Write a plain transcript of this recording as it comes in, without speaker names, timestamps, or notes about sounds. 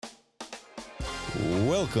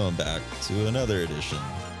Welcome back to another edition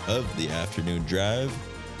of the Afternoon Drive.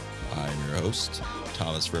 I'm your host,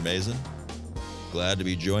 Thomas Vermazen. Glad to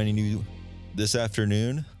be joining you this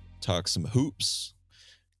afternoon. Talk some hoops,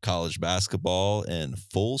 college basketball in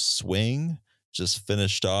full swing. Just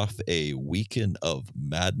finished off a weekend of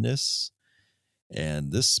madness.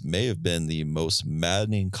 And this may have been the most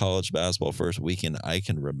maddening college basketball first weekend I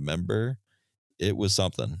can remember. It was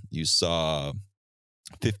something. You saw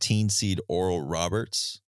 15 seed Oral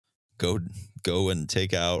Roberts go go and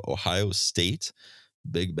take out Ohio State,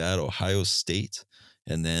 big bad Ohio State,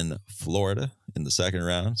 and then Florida in the second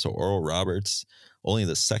round. So Oral Roberts, only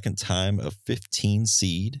the second time a 15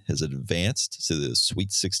 seed has advanced to the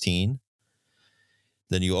Sweet 16.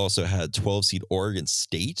 Then you also had 12 seed Oregon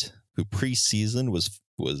State, who preseason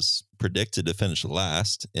was predicted to finish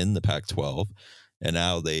last in the Pac-12, and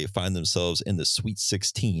now they find themselves in the Sweet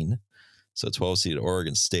 16. So 12 seed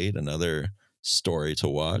Oregon State, another story to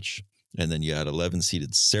watch. And then you had 11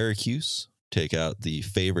 seeded Syracuse take out the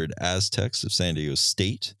favored Aztecs of San Diego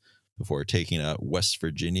State before taking out West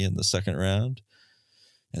Virginia in the second round.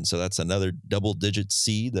 And so that's another double-digit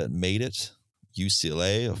seed that made it.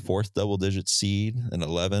 UCLA, a fourth double-digit seed, and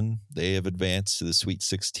 11. They have advanced to the Sweet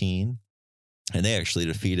 16. And they actually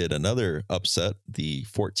defeated another upset, the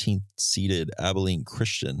 14th seeded Abilene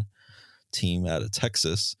Christian team out of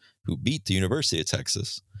Texas, who beat the University of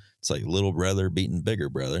Texas. It's like little brother beating bigger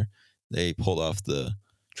brother. They pulled off the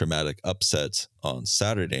dramatic upset on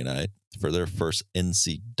Saturday night for their first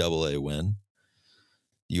NCAA win.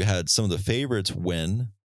 You had some of the favorites win.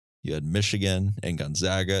 You had Michigan and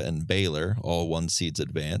Gonzaga and Baylor, all one seeds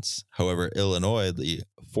advance. However, Illinois, the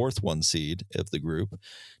fourth one seed of the group,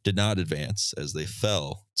 did not advance as they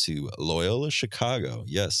fell to Loyola Chicago.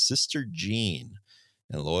 Yes, Sister Jean.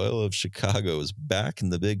 And Loyola of Chicago is back in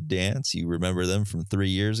the big dance. You remember them from 3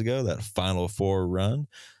 years ago, that Final Four run.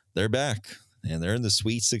 They're back, and they're in the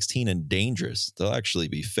Sweet 16 and dangerous. They'll actually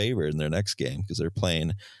be favored in their next game because they're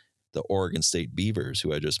playing the Oregon State Beavers,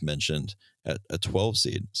 who I just mentioned, at a 12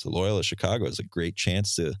 seed. So Loyola Chicago has a great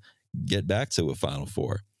chance to get back to a Final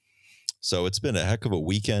Four. So it's been a heck of a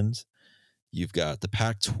weekend. You've got the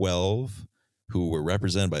Pac-12, who were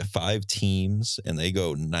represented by 5 teams, and they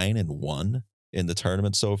go 9-1 in the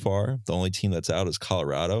tournament so far. The only team that's out is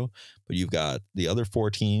Colorado, but you've got the other 4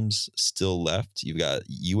 teams still left. You've got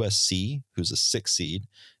USC, who's a 6 seed,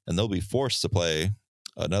 and they'll be forced to play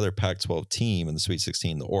another Pac-12 team in the Sweet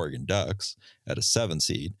 16, the Oregon Ducks, at a 7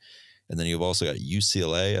 seed. And then you've also got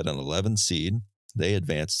UCLA at an 11 seed. They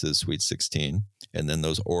advance to the Sweet 16. And then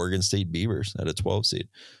those Oregon State Beavers at a 12 seed.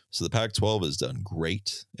 So the Pac-12 has done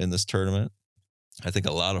great in this tournament. I think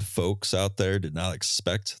a lot of folks out there did not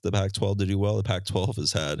expect the Pac-12 to do well. The Pac-12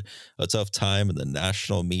 has had a tough time in the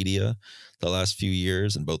national media the last few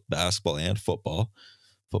years in both basketball and football.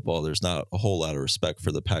 Football, there's not a whole lot of respect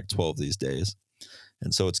for the Pac-12 these days.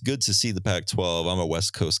 And so it's good to see the Pac-12. I'm a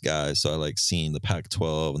West Coast guy, so I like seeing the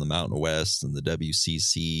Pac-12 and the Mountain West and the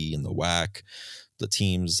WCC and the WAC. The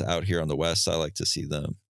teams out here on the West, I like to see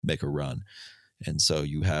them make a run. And so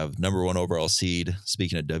you have number 1 overall seed.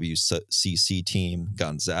 Speaking of WCC team,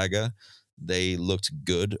 Gonzaga, they looked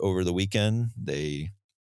good over the weekend. They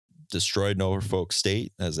destroyed Norfolk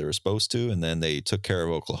State as they were supposed to, and then they took care of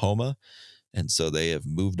Oklahoma. And so they have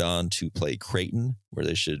moved on to play Creighton, where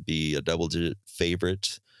they should be a double-digit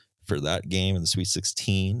favorite for that game in the Sweet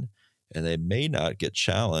 16. And they may not get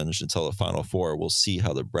challenged until the Final Four. We'll see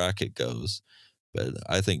how the bracket goes. But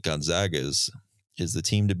I think Gonzaga is the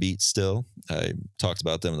team to beat still. I talked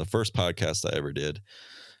about them in the first podcast I ever did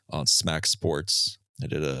on Smack Sports. I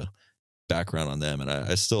did a background on them, and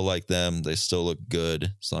I still like them. They still look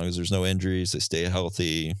good. As long as there's no injuries, they stay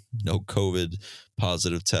healthy, no COVID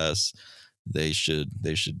positive tests, they should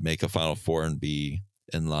make a Final Four and be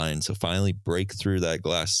in line to finally break through that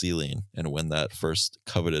glass ceiling and win that first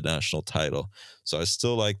coveted national title. So I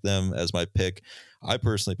still like them as my pick. I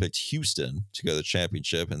personally picked Houston to go to the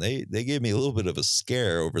championship, and they gave me a little bit of a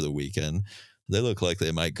scare over the weekend. They look like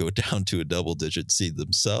they might go down to a double-digit seed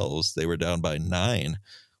themselves. They were down by 9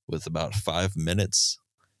 with about 5 minutes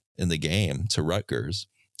in the game to Rutgers,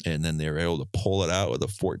 and then they were able to pull it out with a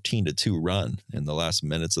 14-2 run in the last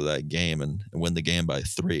minutes of that game and win the game by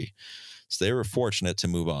 3. So they were fortunate to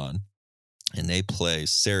move on, and they play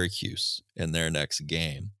Syracuse in their next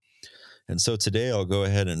game. And so today I'll go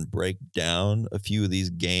ahead and break down a few of these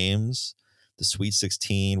games. The Sweet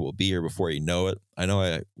 16 will be here before you know it. I know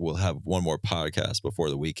I will have one more podcast before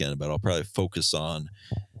the weekend, but I'll probably focus on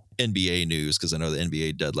NBA news because I know the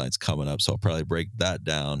NBA deadline's coming up. So I'll probably break that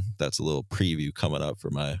down. That's a little preview coming up for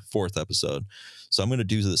my 4th episode. So I'm going to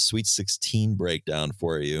do the Sweet 16 breakdown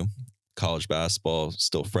for you. college basketball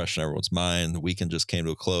still fresh in everyone's mind. The weekend just came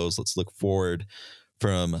to a close. Let's look forward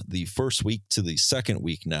from the first week to the second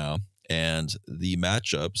week now. And the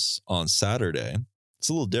matchups on Saturday, it's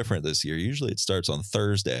a little different this year. Usually it starts on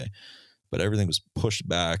Thursday, but everything was pushed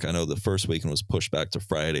back. I know the first weekend was pushed back to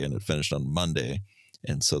Friday and it finished on Monday.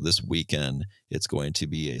 And so this weekend, it's going to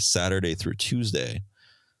be a Saturday through Tuesday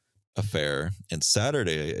affair. And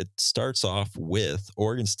Saturday, it starts off with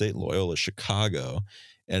Oregon State Loyola Chicago.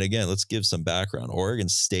 And again, let's give some background. Oregon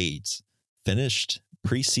State finished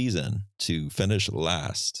preseason to finish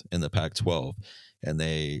last in the Pac 12, and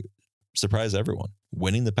they surprised everyone.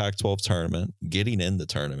 Winning the Pac 12 tournament, getting in the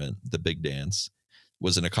tournament, the big dance,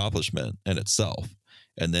 was an accomplishment in itself.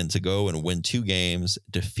 And then to go and win 2 games,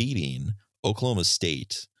 defeating Oklahoma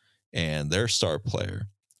State and their star player,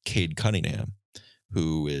 Cade Cunningham,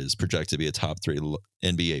 who is projected to be a top 3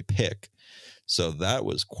 NBA pick. So that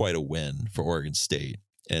was quite a win for Oregon State.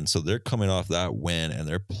 And so they're coming off that win, and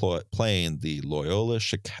they're playing the Loyola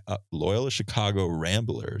Chicago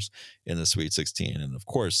Ramblers in the Sweet 16. And of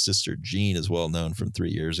course, Sister Jean is well known from 3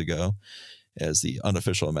 years ago as the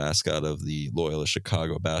unofficial mascot of the Loyola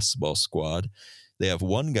Chicago basketball squad. They have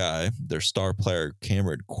one guy, their star player,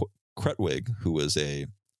 Cameron Krutwig, who was a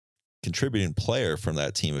contributing player from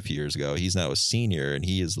that team a few years ago. He's now a senior, and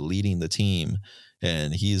he is leading the team,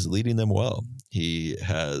 and he's leading them well. He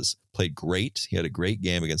has played great. He had a great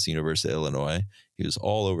game against the University of Illinois. He was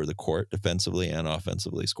all over the court defensively and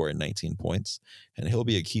offensively, scoring 19 points, and he'll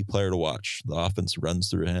be a key player to watch. The offense runs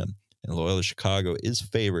through him, and Loyola Chicago is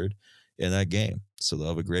favored in that game. So they'll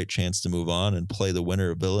have a great chance to move on and play the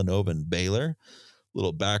winner of Villanova and Baylor.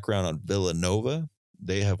 Little background on Villanova.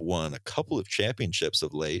 They have won a couple of championships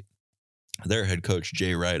of late. Their head coach,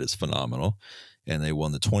 Jay Wright, is phenomenal, and they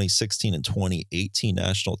won the 2016 and 2018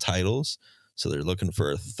 national titles. So they're looking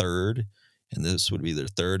for a third, and this would be their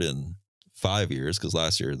third in 5 years, because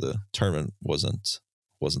last year the tournament wasn't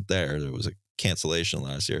there. There was a cancellation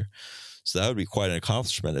last year. So that would be quite an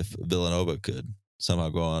accomplishment if Villanova could somehow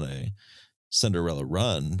go on a Cinderella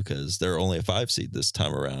run, because they're only a 5 seed this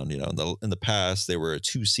time around. You know, in the past, they were a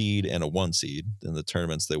 2 seed and a 1 seed in the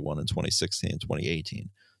tournaments they won in 2016 and 2018.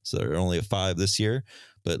 So they're only a 5 this year,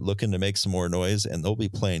 but looking to make some more noise, and they'll be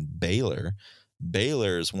playing Baylor.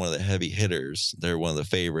 Baylor is one of the heavy hitters. They're one of the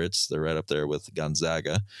favorites. They're right up there with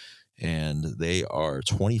Gonzaga, and they are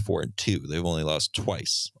 24-2. They've only lost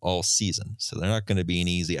twice all season, so they're not going to be an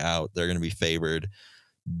easy out. They're going to be favored.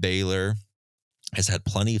 Baylor has had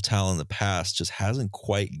plenty of talent in the past, just hasn't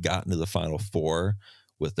quite gotten to the Final Four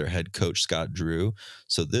with their head coach, Scott Drew.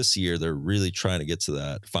 So this year, they're really trying to get to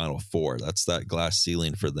that Final Four. That's that glass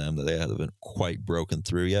ceiling for them that they haven't quite broken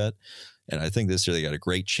through yet. And I think this year they got a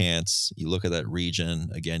great chance. You look at that region,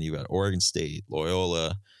 again, you've got Oregon State,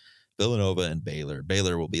 Loyola, Villanova, and Baylor.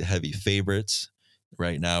 Baylor will be the heavy favorites.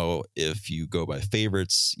 Right now, if you go by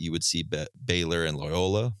favorites, you would see Baylor and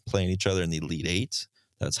Loyola playing each other in the Elite Eight.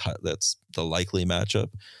 That's the likely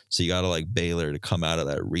matchup. So you got to like Baylor to come out of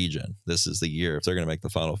that region. This is the year. If they're going to make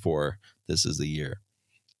the Final Four, this is the year.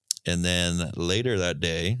 And then later that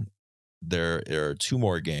day, there are 2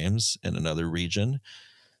 more games in another region.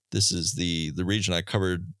 This is the region I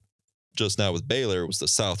covered just now with Baylor was the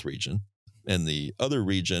South region. And the other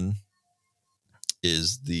region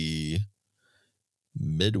is the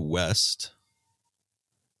Midwest.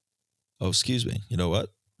 Oh, excuse me. You know what?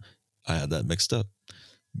 I had that mixed up.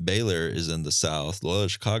 Baylor is in the South. Loyola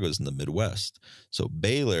Chicago is in the Midwest. So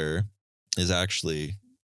Baylor is actually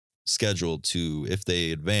scheduled to, if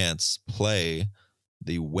they advance, play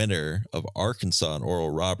the winner of Arkansas and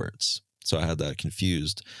Oral Roberts. So I had that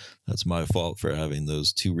confused. That's my fault for having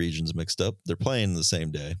those 2 regions mixed up. They're playing the same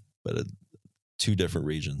day, but 2 different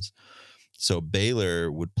regions. So Baylor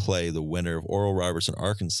would play the winner of Oral Roberts and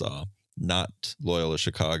Arkansas, not Loyola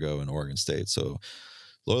Chicago and Oregon State. So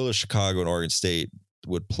Loyola Chicago and Oregon State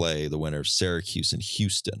would play the winner of Syracuse and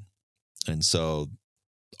Houston. And so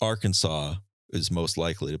Arkansas is most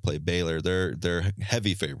likely to play Baylor. They're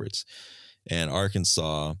heavy favorites. And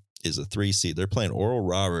Arkansas is a 3 seed. They're playing Oral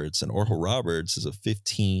Roberts, and Oral Roberts is a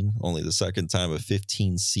 15, only the second time a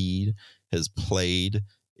 15 seed has played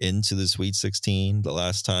into the Sweet 16. The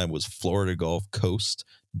last time was Florida Gulf Coast,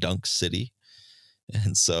 Dunk City.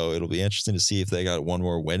 And so it'll be interesting to see if they got one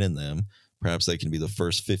more win in them. Perhaps they can be the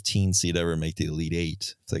first 15 seed ever make the Elite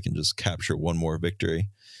Eight, if they can just capture one more victory.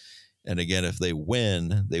 And again, if they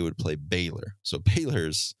win, they would play Baylor. So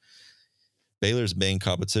Baylor's main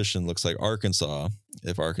competition looks like Arkansas,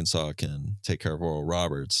 if Arkansas can take care of Oral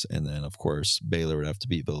Roberts. And then, of course, Baylor would have to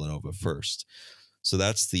beat Villanova first. So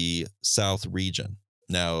that's the South region.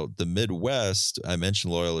 Now, the Midwest, I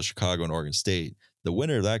mentioned Loyola Chicago and Oregon State. The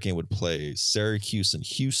winner of that game would play Syracuse and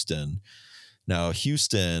Houston. Now,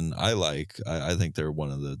 Houston, I think they're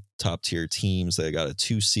one of the top tier teams. They got a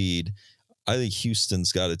 2 seed. I think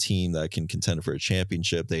Houston's got a team that can contend for a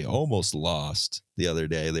championship. They almost lost the other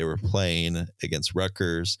day. They were playing against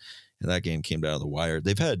Rutgers, and that game came down to the wire.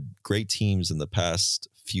 They've had great teams in the past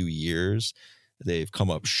few years. They've come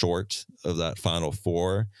up short of that Final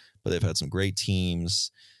Four, but they've had some great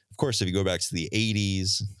teams. Of course, if you go back to the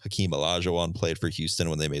 80s, Hakeem Olajuwon played for Houston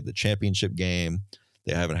when they made the championship game.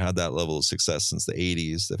 They haven't had that level of success since the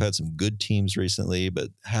 80s. They've had some good teams recently, but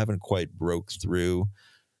haven't quite broke through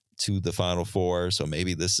to the Final Four. So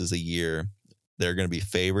maybe this is a year they're going to be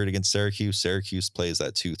favored against Syracuse. Syracuse plays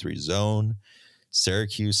that 2-3 zone.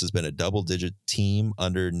 Syracuse has been a double-digit team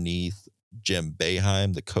underneath Jim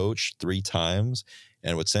Boeheim, the coach, 3 times.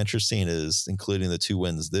 And what's interesting is, including the 2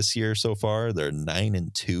 wins this year so far, they're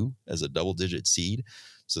 9-2 as a double-digit seed.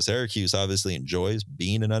 So Syracuse obviously enjoys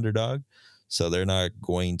being an underdog. So they're not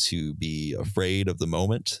going to be afraid of the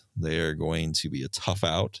moment. They're going to be a tough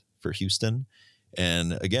out for Houston.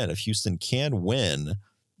 And again, if Houston can win,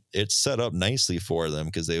 it's set up nicely for them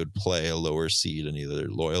because they would play a lower seed in either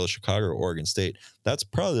Loyola Chicago or Oregon State. That's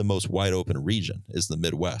probably the most wide open region, is the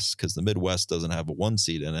Midwest, because the Midwest doesn't have a 1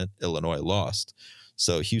 seed in it. Illinois lost.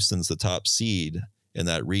 So Houston's the top seed in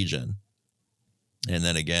that region. And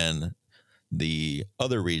then again, the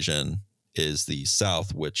other region is the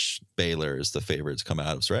South, which Baylor is the favorite to come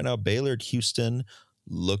out of. So right now, Baylor and Houston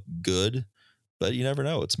look good, but you never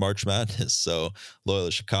know. It's March Madness. So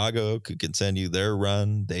Loyola Chicago could continue their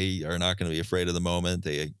run. They are not going to be afraid of the moment.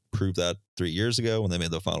 They proved that 3 years ago when they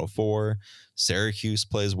made the Final Four. Syracuse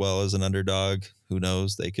plays well as an underdog. Who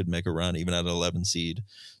knows? They could make a run even at an 11 seed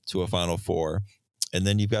to a Final Four. And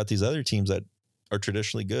then you've got these other teams that are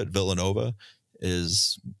traditionally good. Villanova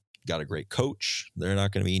is got a great coach. They're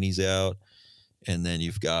not going to be an easy out. And then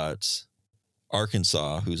you've got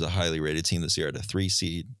Arkansas, who's a highly rated team this year at a 3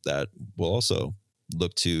 seed that will also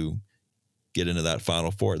look to get into that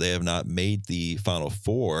Final Four. They have not made the Final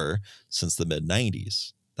Four since the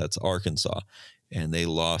mid-90s. That's Arkansas. And they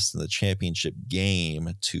lost in the championship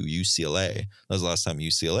game to UCLA. That was the last time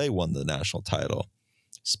UCLA won the national title.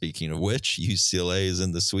 Speaking of which, UCLA is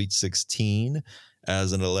in the Sweet 16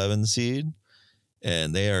 as an 11 seed.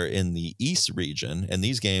 And they are in the East region, and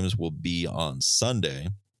these games will be on Sunday.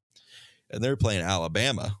 And they're playing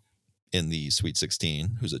Alabama in the Sweet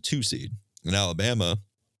 16, who's a 2 seed. And Alabama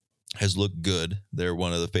has looked good. They're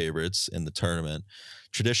one of the favorites in the tournament.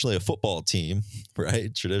 Traditionally a football team,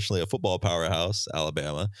 right? Traditionally a football powerhouse,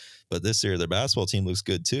 Alabama. But this year, their basketball team looks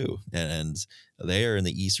good too. And they are in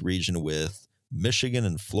the East region with Michigan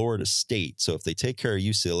and Florida State. So if they take care of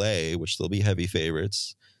UCLA, which they'll be heavy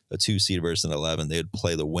favorites, a 2 seed versus an 11, they would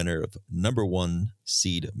play the winner of number 1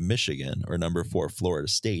 seed Michigan or number 4 Florida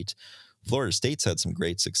State. Florida State's had some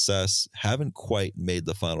great success, haven't quite made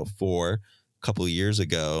the Final Four. A couple of years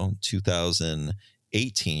ago,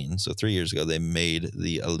 2018, so 3 years ago, they made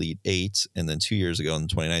the Elite 8, and then 2 years ago in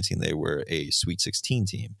 2019, they were a Sweet 16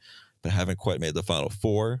 team, but haven't quite made the Final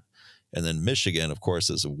Four. And then Michigan, of course,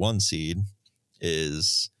 as a 1 seed,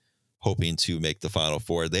 is hoping to make the Final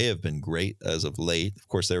Four. They have been great as of late. Of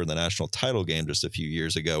course, they were in the national title game just a few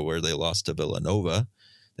years ago where they lost to Villanova.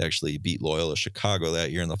 They actually beat Loyola Chicago that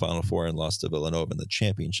year in the Final Four and lost to Villanova in the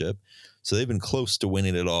championship. So they've been close to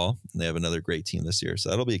winning it all, and they have another great team this year. So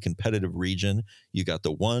that'll be a competitive region. You got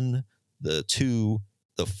the 1, the 2,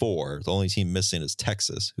 the 4. The only team missing is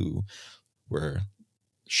Texas, who were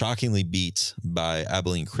shockingly beat by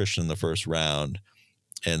Abilene Christian in the first round,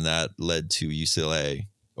 and that led to UCLA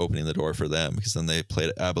opening the door for them because then they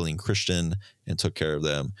played Abilene Christian and took care of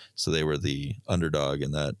them. So they were the underdog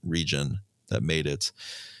in that region that made it.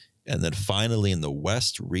 And then finally in the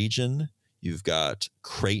West region, you've got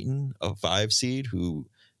Creighton, a 5 seed who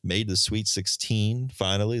made the Sweet 16.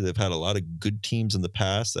 Finally, they've had a lot of good teams in the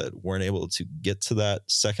past that weren't able to get to that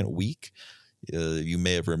second week. You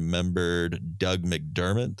may have remembered Doug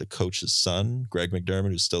McDermott, the coach's son, Greg McDermott,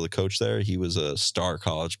 who's still the coach there. He was a star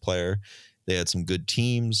college player. They had some good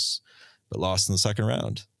teams, but lost in the second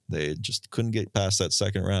round. They just couldn't get past that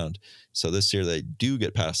second round. So this year they do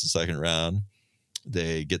get past the second round.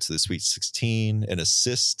 They get to the Sweet 16, an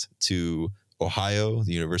assist to Ohio,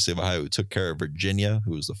 the University of Ohio, who took care of Virginia,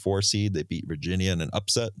 who was the 4 seed. They beat Virginia in an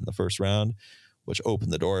upset in the first round, which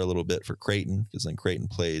opened the door a little bit for Creighton, because then Creighton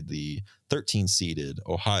played the 13-seeded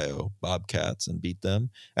Ohio Bobcats and beat them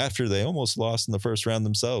after they almost lost in the first round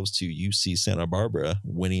themselves to UC Santa Barbara,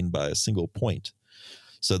 winning by a single point.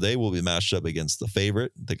 So they will be matched up against the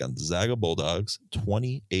favorite, the Gonzaga Bulldogs,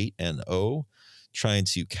 28-0, trying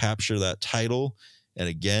to capture that title. And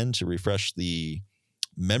again, to refresh the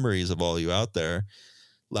memories of all you out there.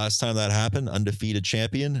 Last time that happened, undefeated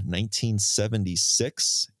champion,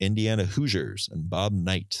 1976, Indiana Hoosiers and Bob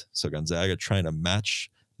Knight. So Gonzaga trying to match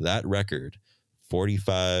that record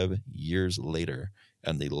 45 years later.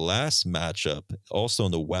 And the last matchup, also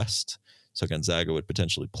in the West, so Gonzaga would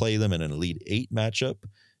potentially play them in an Elite Eight matchup,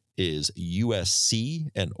 is USC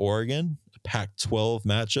and Oregon, a Pac-12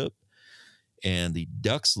 matchup. And the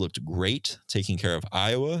Ducks looked great taking care of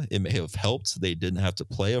Iowa. It may have helped. They didn't have to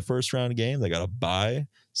play a first round game. They got a bye,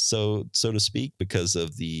 so to speak, because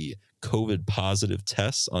of the COVID positive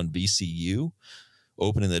tests on VCU,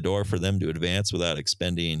 opening the door for them to advance without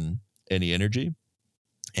expending any energy.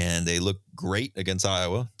 And they looked great against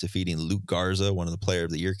Iowa, defeating Luke Garza, one of the Player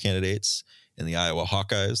of the Year candidates in the Iowa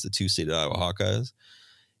Hawkeyes, the 2-seeded Iowa Hawkeyes.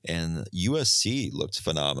 And USC looked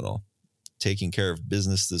phenomenal, taking care of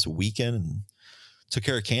business this weekend and took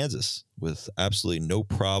care of Kansas with absolutely no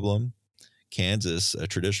problem. Kansas, a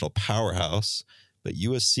traditional powerhouse, but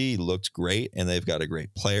USC looked great, and they've got a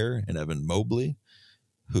great player in Evan Mobley,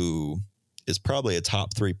 who is probably a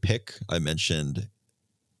top 3 pick. I mentioned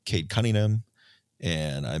Cade Cunningham,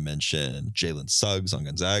 and I mentioned Jalen Suggs on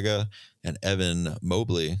Gonzaga, and Evan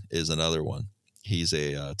Mobley is another one. He's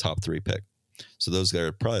a top 3 pick. So those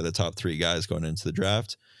are probably the top 3 guys going into the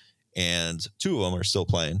draft, and 2 of them are still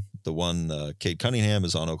playing. The one, Cade Cunningham,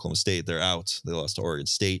 is on Oklahoma State. They're out. They lost to Oregon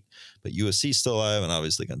State, but USC's still alive, and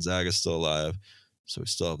obviously Gonzaga's still alive. So we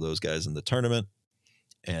still have those guys in the tournament,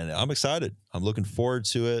 and I'm excited. I'm looking forward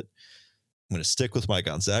to it. I'm going to stick with my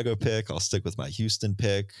Gonzaga pick. I'll stick with my Houston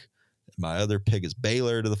pick. My other pick is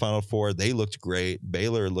Baylor to the Final Four. They looked great.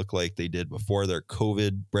 Baylor looked like they did before their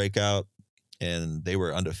COVID breakout, and they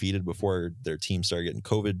were undefeated before their team started getting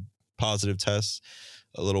COVID positive tests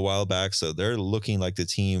a little while back. So they're looking like the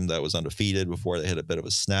team that was undefeated before they hit a bit of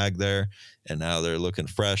a snag there. And now they're looking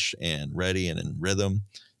fresh and ready and in rhythm.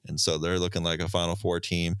 And so they're looking like a Final Four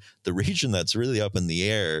team. The region that's really up in the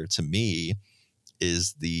air to me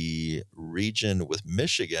is the region with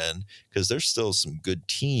Michigan, because there's still some good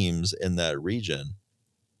teams in that region.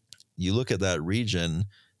 You look at that region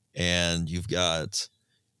and you've got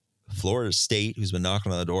Florida State, who's been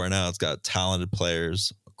knocking on the door now. It's got talented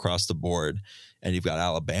players across the board. And you've got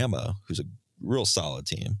Alabama, who's a real solid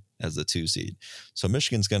team as the 2 seed. So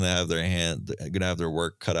Michigan's going to have their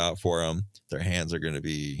work cut out for them. Their hands are going to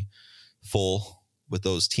be full with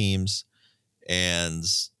those teams. And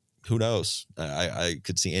who knows? I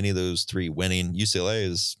could see any of those 3 winning. UCLA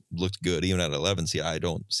has looked good, even at 11 seed. I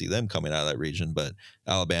don't see them coming out of that region, but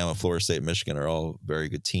Alabama, Florida State, Michigan are all very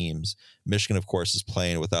good teams. Michigan, of course, is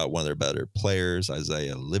playing without one of their better players,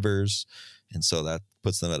 Isaiah Livers. And so that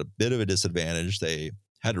puts them at a bit of a disadvantage. They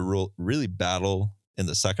had to really battle in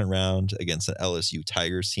the second round against an LSU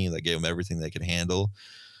Tigers team that gave them everything they could handle.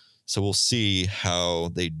 So we'll see how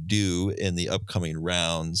they do in the upcoming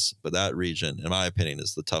rounds. But that region, in my opinion,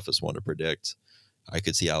 is the toughest one to predict. I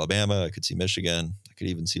could see Alabama. I could see Michigan. I could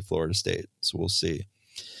even see Florida State. So we'll see.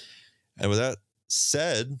 And with that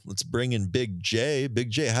said, let's bring in Big J. Big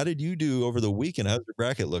J, how did you do over the weekend? How's your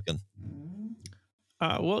bracket looking?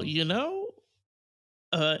 Well,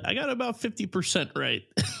 I got about 50% right.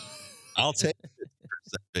 I'll take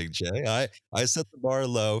 50%, Big J. I set the bar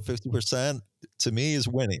low. 50% to me is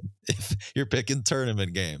winning if you're picking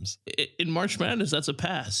tournament games. In March Madness, that's a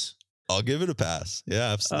pass. I'll give it a pass.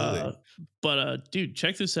 Yeah, absolutely. But dude,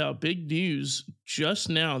 check this out. Big news just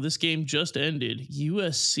now. This game just ended.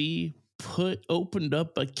 USC opened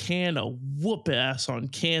up a can of whoop ass on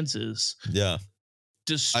Kansas. Yeah.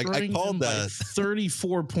 Destroying them by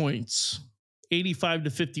 34 points.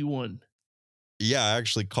 85-51. Yeah, I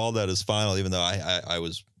actually called that as final, even though I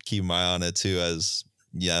was keeping my eye on it too. As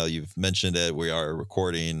you've mentioned it, we are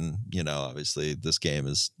recording. Obviously this game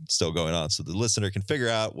is still going on, so the listener can figure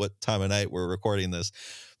out what time of night we're recording this.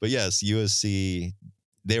 But yes, USC,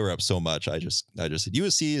 they were up so much. I just said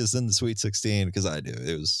USC is in the Sweet 16 because I do.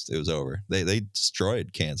 It was over. They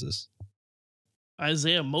destroyed Kansas.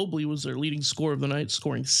 Isaiah Mobley was their leading scorer of the night,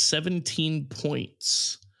 scoring 17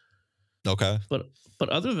 points. Okay. But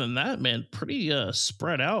other than that, man, pretty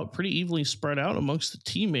spread out, pretty evenly spread out amongst the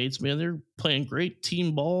teammates, man. They're playing great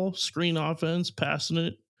team ball, screen offense, passing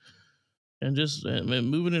it, and just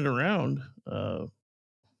moving it around.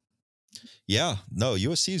 Yeah, no,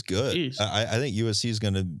 USC is good. I think USC is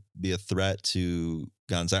going to be a threat to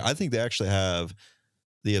Gonzaga. I think they actually have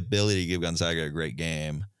the ability to give Gonzaga a great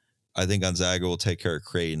game. I think Gonzaga will take care of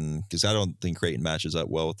Creighton because I don't think Creighton matches up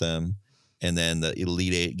well with them. And then the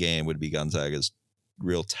Elite Eight game would be Gonzaga's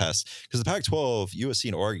real test because the Pac-12, USC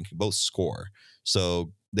and Oregon can both score.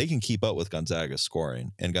 So they can keep up with Gonzaga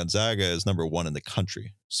scoring. And Gonzaga is number 1 in the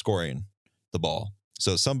country scoring the ball.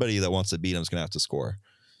 So somebody that wants to beat him is going to have to score.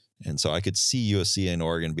 And so I could see USC and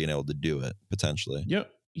Oregon being able to do it potentially.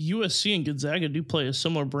 Yep. USC and Gonzaga do play a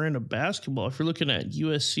similar brand of basketball. If you're looking at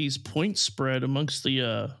USC's point spread amongst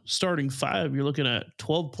the starting five, you're looking at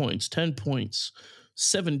 12 points, 10 points,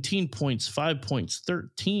 17 points, 5 points,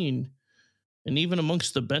 13. And even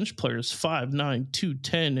amongst the bench players, 5, 9, 2,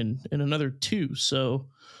 10, and another 2. So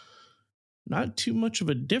not too much of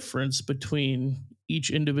a difference between each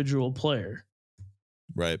individual player.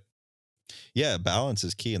 Right. Yeah, balance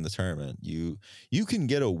is key in the tournament. You can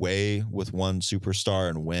get away with one superstar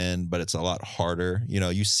and win, but it's a lot harder.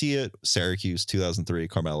 You see it, Syracuse 2003,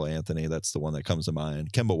 Carmelo Anthony, that's the one that comes to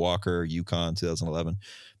mind. Kemba Walker, UConn 2011.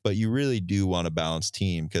 But you really do want a balanced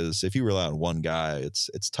team, because if you rely on one guy,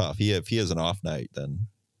 it's tough. If he has an off night, then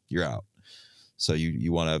you're out. So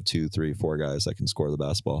you want to have 2, 3, 4 guys that can score the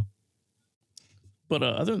basketball. But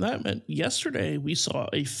other than that, man, yesterday we saw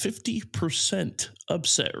a 50%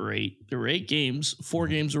 upset rate. There were 8 games, 4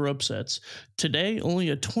 games were upsets. Today, only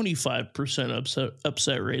a 25%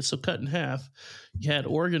 upset rate, so cut in half. You had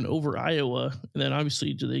Oregon over Iowa, and then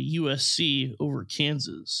obviously to the USC over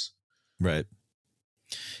Kansas. Right.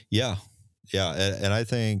 Yeah. And I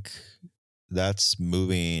think that's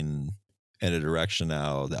moving in a direction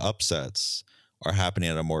now. The upsets are happening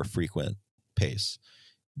at a more frequent pace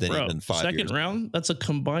than even 5 years. Second round, that's a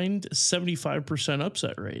combined 75%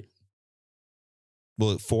 upset rate.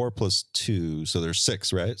 Well, 4 plus 2, so there's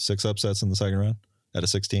 6, right? 6 upsets in the second round out of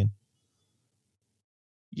 16.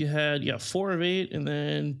 You had 4 of 8 and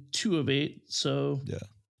then 2 of 8. So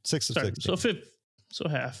 6 of 16. So fifth, so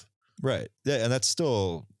half. Right. Yeah, and that's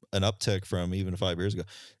still an uptick from even 5 years ago.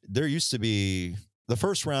 There used to be, the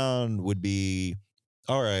first round would be,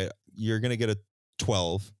 all right, you're going to get a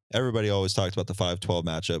 12. Everybody always talked about the 5-12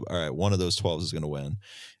 matchup. All right, one of those 12s is going to win.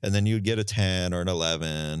 And then you'd get a 10 or an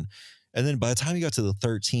 11. And then by the time you got to the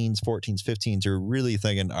 13s, 14s, 15s, you're really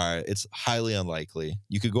thinking, all right, it's highly unlikely.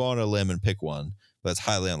 You could go on a limb and pick one, but it's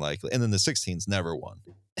highly unlikely. And then the 16s never won,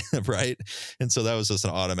 right? And so that was just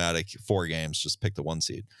an automatic 4 games, just pick the 1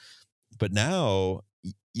 seed. But now,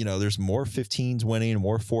 there's more 15s winning,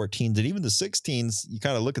 more 14s, and even the 16s, you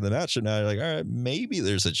kind of look at the matchup now, you're like, all right, maybe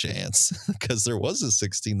there's a chance, because there was a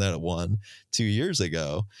 16 that won 2 years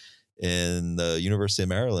ago in the University of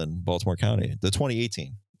Maryland, Baltimore County, the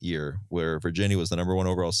 2018 year, where Virginia was the number 1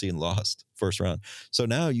 overall seed and lost first round. So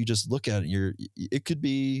now you just look at it, it could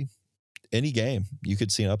be any game. You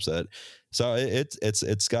could see an upset. So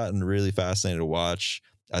it's gotten really fascinating to watch.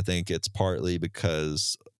 I think it's partly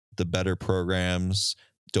because the better programs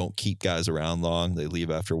don't keep guys around long. They leave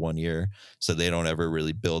after 1 year, so they don't ever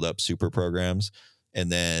really build up super programs.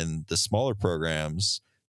 And then the smaller programs,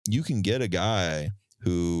 you can get a guy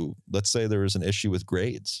who, let's say there was an issue with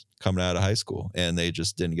grades coming out of high school and they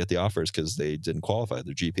just didn't get the offers because they didn't qualify.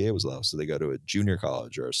 Their GPA was low. So they go to a junior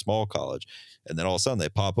college or a small college, and then all of a sudden they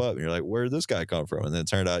pop up and you're like, where did this guy come from? And then it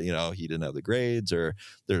turned out, he didn't have the grades, or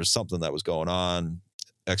there's something that was going on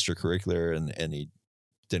extracurricular, and he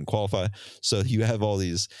didn't qualify. So you have all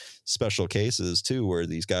these special cases too, where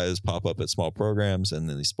these guys pop up at small programs, and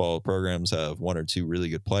then these small programs have 1 or 2 really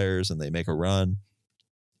good players and they make a run.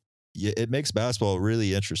 It makes basketball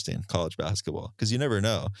really interesting, college basketball, because you never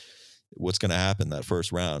know what's going to happen that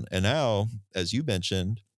first round. And now, as you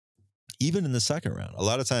mentioned, even in the second round, a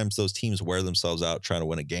lot of times those teams wear themselves out trying to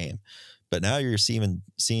win a game. But now you're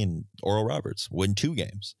seeing Oral Roberts win 2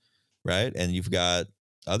 games, right? And you've got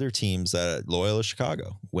other teams that Loyola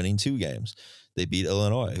Chicago winning 2 games. They beat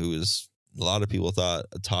Illinois, who is, a lot of people thought,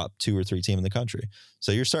 a top 2 or 3 team in the country.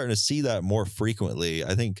 So you're starting to see that more frequently.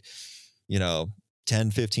 I think,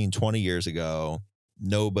 10, 15, 20 years ago,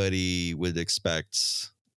 nobody would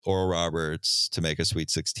expect Oral Roberts to make a Sweet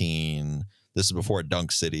 16. This is before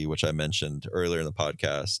Dunk City, which I mentioned earlier in the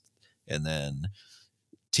podcast. And then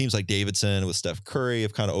teams like Davidson with Steph Curry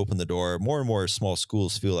have kind of opened the door. More and more small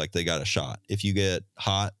schools feel like they got a shot. If you get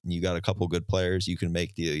hot and you got a couple good players, you can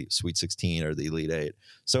make the Sweet 16 or the Elite 8.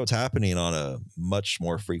 So it's happening on a much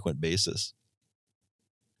more frequent basis.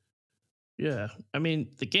 Yeah. I mean,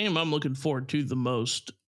 the game I'm looking forward to the most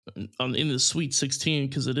in the Sweet 16,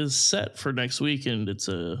 because it is set for next weekend, it's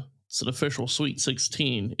an official Sweet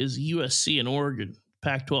 16, is USC and Oregon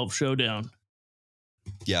Pac-12 showdown.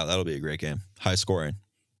 Yeah, that'll be a great game. High scoring.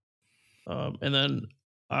 And then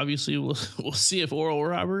obviously we'll see if Oral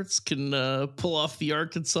Roberts can pull off the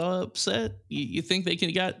Arkansas upset. You think they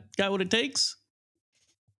can got what it takes?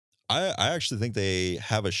 I actually think they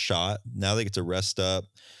have a shot. Now they get to rest up.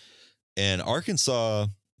 And Arkansas,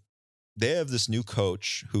 they have this new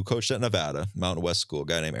coach who coached at Nevada, Mountain West School, a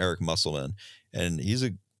guy named Eric Musselman. And he's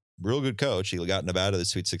a real good coach. He got Nevada the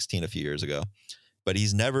Sweet 16 a few years ago. but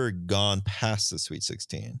he's never gone past the Sweet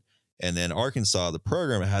 16. And then Arkansas, the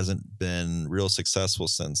program hasn't been real successful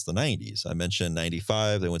since the 90s. I mentioned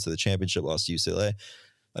 95. They went to the championship, lost to UCLA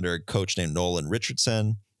under a coach named Nolan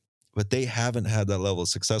Richardson, but they haven't had that level of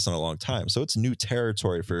success in a long time. So it's new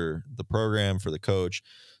territory for the program, for the coach.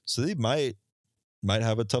 So they might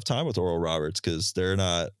have a tough time with Oral Roberts because they're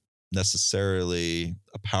not necessarily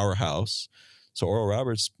a powerhouse. So Oral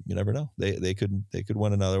Roberts, you never know. They could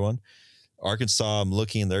win another one. Arkansas, I'm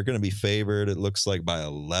looking, they're going to be favored. It looks like by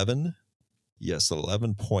 11. Yes,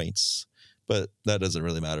 11 points. But that doesn't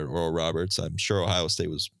really matter to Oral Roberts. I'm sure Ohio State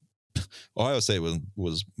was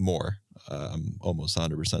more. I'm almost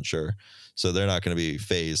 100% sure. So they're not going to be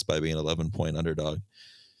phased by being 11-point underdog.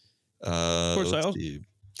 Of course,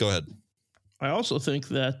 go ahead. I also think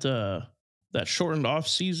that that shortened off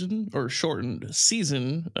season or shortened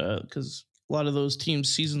season, because a lot of those teams'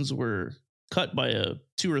 seasons were cut by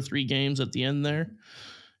 2 or 3 games at the end there,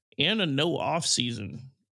 and a no off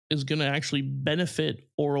season is going to actually benefit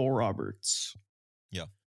Oral Roberts. Yeah.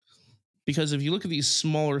 Because if you look at these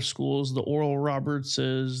smaller schools, the Oral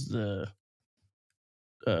Robertses, the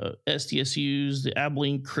SDSUs, the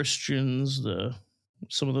Abilene Christians,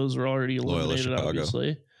 some of those are already eliminated,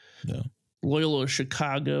 obviously. Yeah. Loyola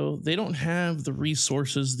Chicago, they don't have the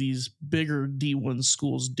resources these bigger D1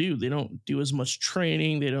 schools do. They don't do as much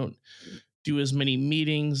training. They don't do as many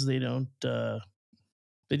meetings. They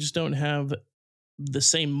just don't have the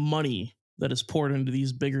same money that is poured into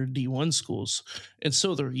these bigger D1 schools. And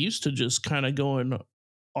so they're used to just kind of going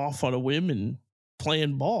off on a whim and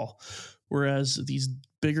playing ball. Whereas these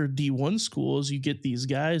bigger D1 schools, you get these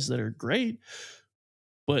guys that are great,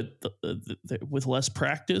 but with less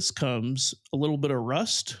practice comes a little bit of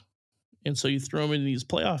rust. And so you throw them in these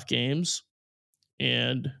playoff games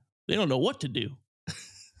and they don't know what to do.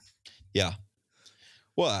 Yeah.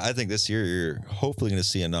 Well, I think this year you're hopefully going to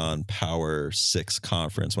see a non-Power 6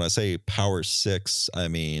 conference. When I say Power 6, I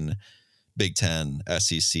mean Big 10,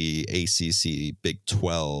 SEC, ACC, Big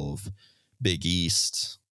 12, Big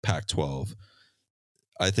East, Pac-12.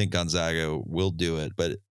 I think Gonzaga will do it,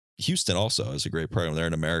 but Houston also has a great program. They're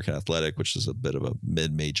an American Athletic, which is a bit of a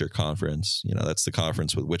mid-major conference. You know, that's the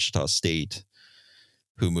conference with Wichita State,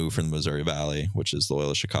 who moved from the Missouri Valley, which is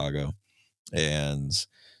Loyola Chicago. And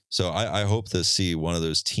so I hope to see one of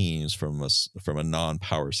those teams from a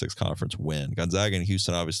non-Power 6 conference win. Gonzaga and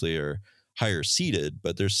Houston obviously are higher seeded,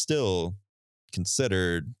 but they're still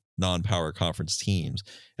considered non-power conference teams.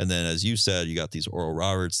 And then, as you said, you got these Oral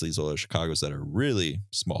Roberts, these Loyola Chicagos that are really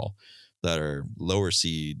small, that are lower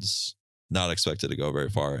seeds, not expected to go very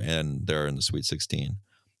far, and they're in the Sweet 16.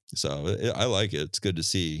 So I like it. It's good to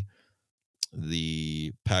see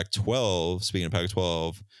the Pac-12. Speaking of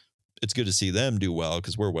Pac-12, it's good to see them do well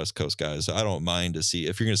because we're West Coast guys. So I don't mind to see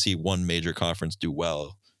if you're going to see one major conference do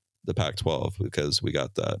well, the Pac-12, because we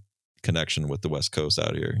got that connection with the West Coast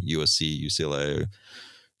out here. USC, UCLA,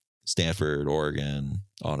 Stanford, Oregon,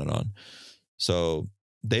 on and on. So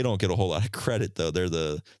they don't get a whole lot of credit, though. They're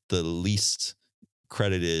the least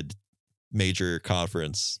credited major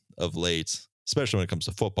conference of late, especially when it comes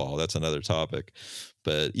to football. That's another topic.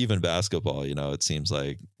 But even basketball, you know, it seems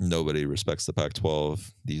like nobody respects the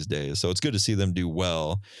Pac-12 these days. So it's good to see them do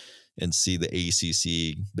well and see the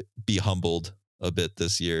ACC be humbled a bit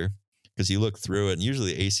this year, because you look through it and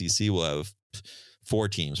usually the ACC will have 4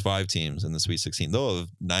 teams, 5 teams in the Sweet 16. They'll have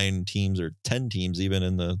 9 teams or 10 teams even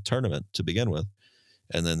in the tournament to begin with.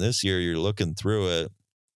 And then this year you're looking through it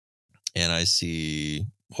and I see,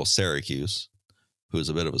 well, Syracuse, who's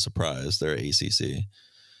a bit of a surprise. They're ACC.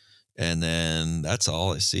 And then that's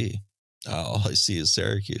all I see. All I see is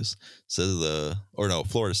Syracuse. So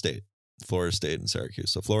Florida State. Florida State and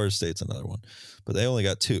Syracuse. So Florida State's another one. But they only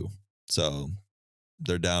got 2. So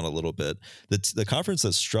they're down a little bit. The conference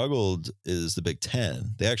that struggled is the Big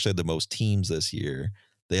 10. They actually had the most teams this year.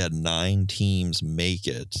 They had 9 teams make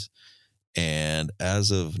it. And as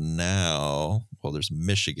of now, well, there's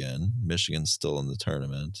Michigan. Michigan's still in the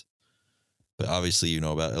tournament. But obviously, you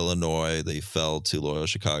know about Illinois. They fell to Loyola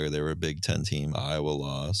Chicago. They were a Big 10 team. Iowa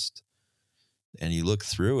lost. And you look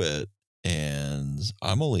through it, and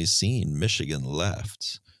I'm only seeing Michigan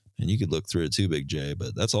left. And you could look through it too, Big J,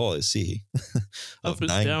 but that's all I see. Up is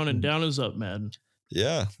down and down is up, man.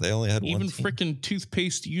 Yeah, they only had even one team. Freaking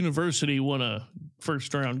Toothpaste University won a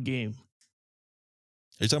first-round game.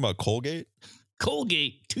 Are you talking about Colgate?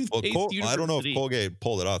 Colgate, Toothpaste University. I don't know if Colgate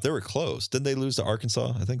pulled it off. They were close. Didn't they lose to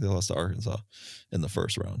Arkansas? I think they lost to Arkansas in the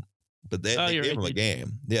first round. But they gave them a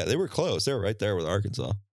game. Yeah, they were close. They were right there with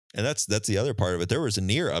Arkansas. And that's the other part of it. There was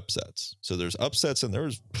near upsets. So there's upsets and there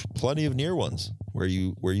was plenty of near ones where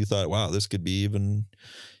you thought, wow, this could be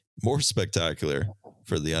more spectacular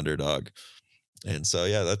for the underdog. And so,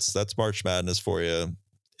 yeah, that's March Madness for you.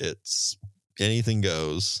 It's anything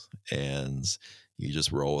goes, and you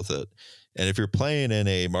just roll with it. And if you're playing in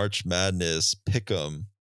a March Madness pick'em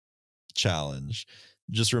challenge,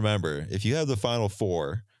 just remember, if you have the final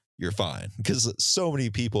four, you're fine, because so many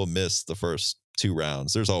people miss the first two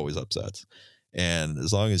rounds. There's always upsets. And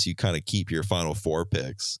as long as you kind of keep your final four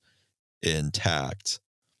picks intact,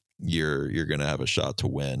 you're going to have a shot to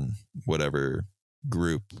win whatever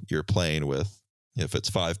group you're playing with. If it's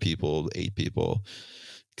 5 people, 8 people,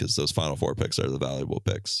 because those final four picks are the valuable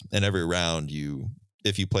picks. And every round,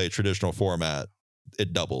 if you play a traditional format,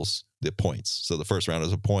 it doubles the points. So the first round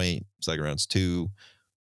is a point, second round's 2,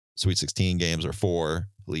 Sweet 16 games are 4,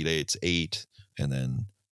 Elite Eight's 8, and then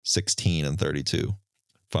 16 and 32,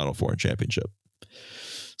 Final Four and championship.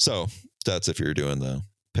 So that's if you're doing the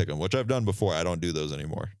pick 'em, which I've done before. I don't do those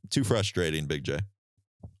anymore. Too frustrating, Big J.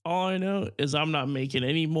 All I know is I'm not making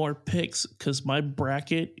any more picks because my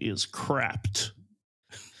bracket is crapped.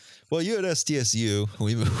 Well, you at SDSU,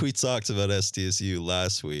 we talked about SDSU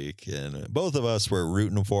last week, and both of us were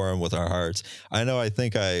rooting for them with our hearts. I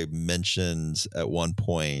think I mentioned at one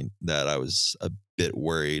point that I was a bit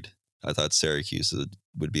worried. I thought Syracuse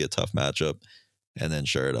would be a tough matchup, and then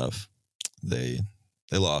sure enough, they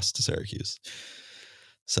lost to Syracuse.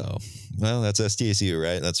 So, well, that's SDSU,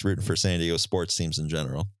 right? That's rooting for San Diego sports teams in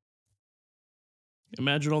general.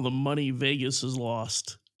 Imagine all the money Vegas has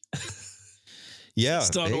lost. Yeah.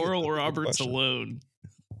 Just on Oral Roberts alone.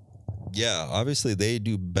 Yeah, obviously they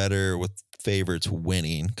do better with favorites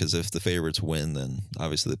winning, because if the favorites win, then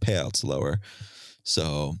obviously the payout's lower.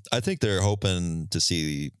 So I think they're hoping to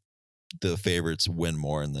see the favorites win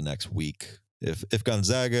more in the next week. If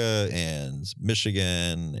Gonzaga and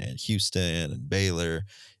Michigan and Houston and Baylor,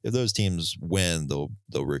 if those teams win,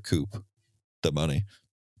 they'll recoup the money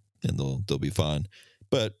and they'll be fine.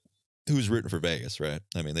 But who's rooting for Vegas, right?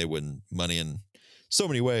 I mean, they win money in so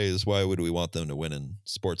many ways. Why would we want them to win in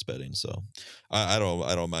sports betting? So I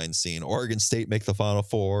don't mind seeing Oregon State make the Final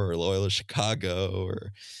Four, or Loyola Chicago,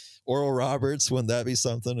 or Oral Roberts. Wouldn't that be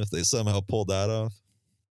something if they somehow pulled that off?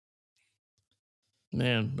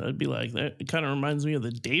 Man, that'd be like that. It kind of reminds me of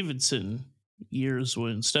the Davidson years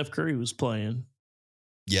when Steph Curry was playing.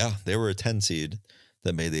 Yeah, they were a 10 seed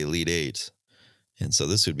that made the Elite Eight. And so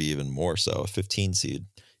this would be even more so, a 15 seed,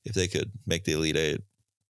 if they could make the Elite Eight.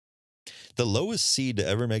 The lowest seed to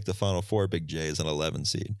ever make the Final Four, Big J, is an 11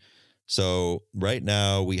 seed. So right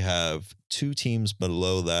now we have 2 teams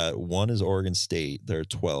below that. One is Oregon State. They're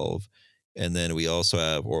 12. And then we also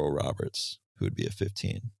have Oral Roberts, who would be a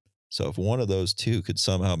 15. So if one of those 2 could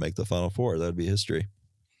somehow make the Final Four, that would be history.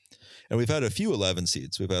 And we've had a few 11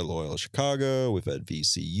 seeds. We've had Loyola Chicago. We've had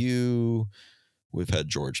VCU. We've had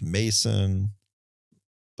George Mason.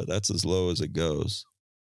 But that's as low as it goes.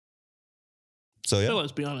 So, yeah. But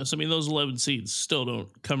let's be honest. I mean, those 11 seeds still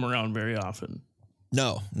don't come around very often.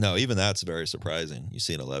 No, even that's very surprising. You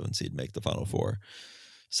see an 11 seed make the Final Four.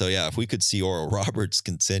 So, yeah, if we could see Oral Roberts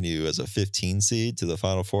continue as a 15 seed to the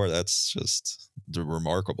Final Four, that's just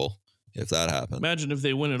remarkable if that happened. Imagine if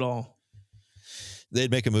they win it all.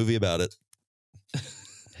 They'd make a movie about it.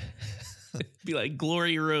 Be like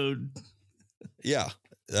Glory Road. Yeah,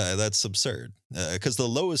 that's absurd. Because the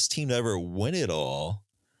lowest team to ever win it all,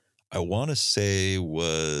 I want to say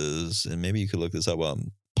was, and maybe you could look this up while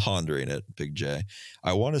I'm pondering it, Big J.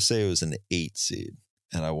 I want to say it was an 8 seed.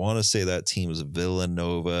 And I want to say that team was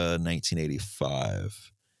Villanova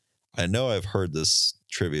 1985. I know I've heard this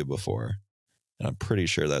trivia before, and I'm pretty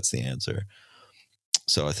sure that's the answer.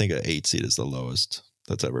 So I think an 8 seed is the lowest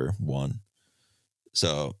that's ever won.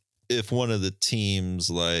 So if one of the teams,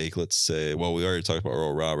 like, let's say, well, we already talked about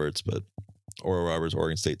Oral Roberts, but Oral Roberts,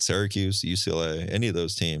 Oregon State, Syracuse, UCLA, any of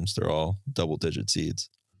those teams, they're all double-digit seeds.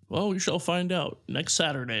 Well, we shall find out next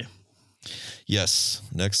Saturday. Yes,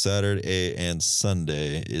 next Saturday and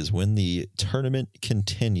Sunday is when the tournament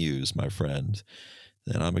continues, my friend.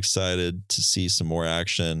 And I'm excited to see some more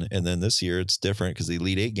action. And then this year it's different because the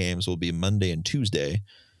Elite Eight games will be Monday and Tuesday.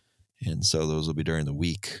 And so those will be during the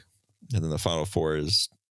week. And then the Final Four is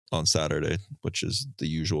on Saturday, which is the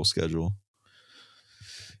usual schedule.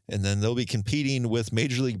 And then they'll be competing with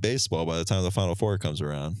Major League Baseball by the time the Final Four comes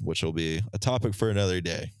around, which will be a topic for another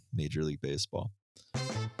day, Major League Baseball.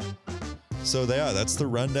 So yeah, that's the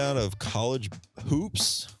rundown of college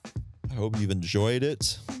hoops. I hope you've enjoyed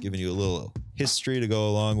it, giving you a little history to go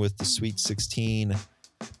along with the Sweet 16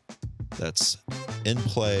 that's in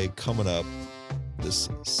play coming up this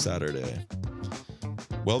Saturday.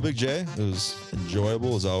 Well, Big J, it was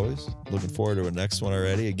enjoyable as always. Looking forward to a next one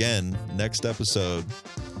already. Again, next episode,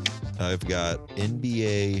 I've got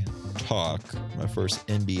NBA talk, my first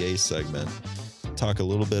NBA segment. Talk a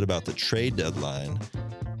little bit about the trade deadline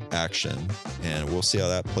action, and we'll see how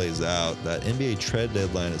that plays out. That NBA trade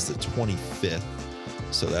deadline is the 25th,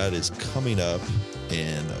 so that is coming up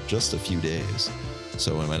in just a few days.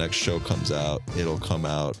 So when my next show comes out, it'll come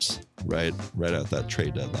out right at that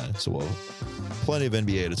trade deadline. So we'll plenty of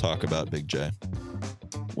NBA to talk about, Big J.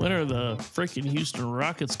 When are the freaking Houston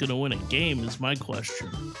Rockets going to win a game is my question.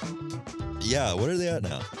 Yeah, what are they at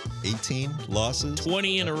now? 18 losses?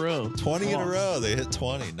 20 in a row. 20 in a row. They hit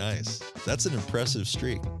 20. Nice. That's an impressive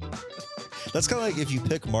streak. That's kind of like if you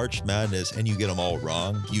pick March Madness and you get them all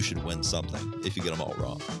wrong, you should win something if you get them all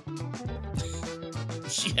wrong.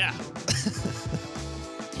 Yeah.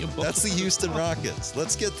 That's the Houston Rockets.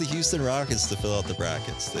 Let's get the Houston Rockets to fill out the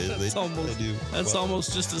brackets. They do. That's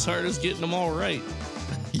almost just as hard as getting them all right.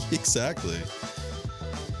 Exactly.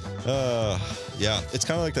 Yeah, it's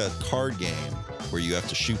kind of like that card game where you have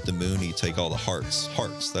to shoot the moon and you take all the hearts.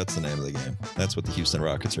 Hearts, that's the name of the game. That's what the Houston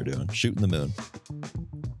Rockets are doing, shooting the moon.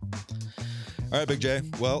 All right, Big J.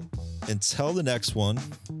 Well, until the next one,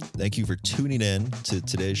 thank you for tuning in to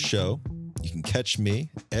today's show. You can catch me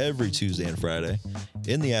every Tuesday and Friday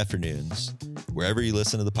in the afternoons, wherever you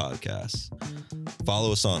listen to the podcast.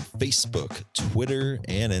 Follow us on Facebook, Twitter,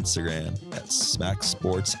 and Instagram at Smack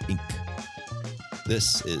Sports Inc.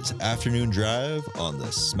 This is Afternoon Drive on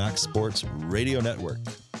the Smack Sports Radio Network.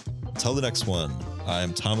 Until the next one,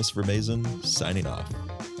 I'm Thomas Vermazen, signing off.